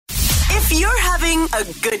If you're having a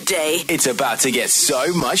good day, It's about to get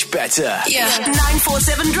so much better. yeah.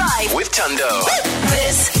 947 Drive. With Tundo.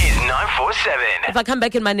 This Is 947. If I come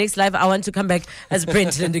back in my next life, I want to come back as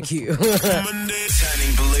Brent Linda Q.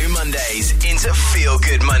 Turning Blue Mondays into Feel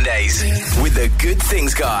Good Mondays. With the Good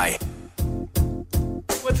Things Guy.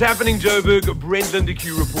 What's happening, Joburg? Brent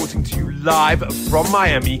Lindeque reporting to you live from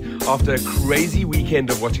Miami after a crazy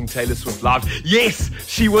weekend of watching Taylor Swift live. Yes,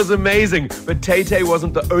 she was amazing, but Tay-Tay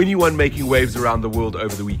wasn't the only one making waves around the world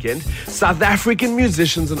over the weekend. South African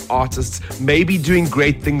musicians and artists may be doing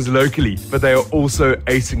great things locally, but they are also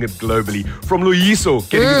acing it globally. From Lloyiso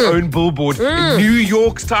getting his own billboard in New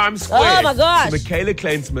York's Times Square. Oh my gosh. To Michaela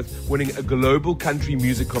Klainsmith winning a global country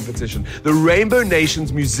music competition. The Rainbow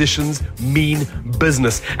Nation's musicians mean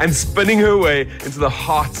business. And spinning her way into the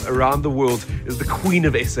hearts around the world is the queen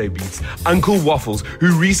of SA Beats, Uncle Waffles,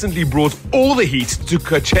 who recently brought all the heat to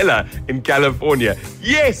Coachella in California.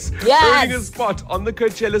 Yes! Earning a spot on the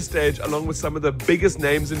Coachella stage along with some of the biggest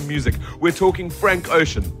names in music. We're talking Frank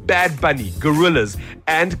Ocean, Bad Bunny, Gorillaz,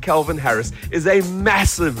 and Calvin Harris is a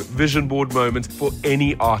massive vision board moment for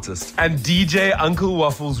any artist. And DJ Uncle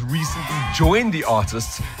Waffles recently joined the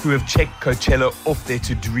artists who have checked Coachella off their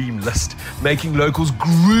to-dream list, making locals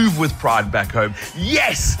groove with pride back home.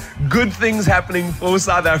 Yes! Good things happening for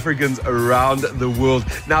South Africans around the world.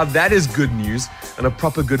 Now that is good news and a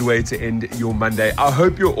proper good way to end your Monday. I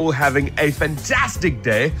hope you're all having a fantastic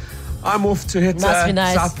day. I'm off to hit Must be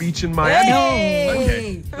nice. South Beach in Miami. Hey!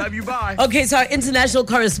 Okay. Love you, bye. Okay, so our international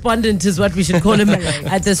correspondent is what we should call him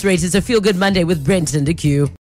at this rate. It's a Feel Good Monday with Brent Linda Q.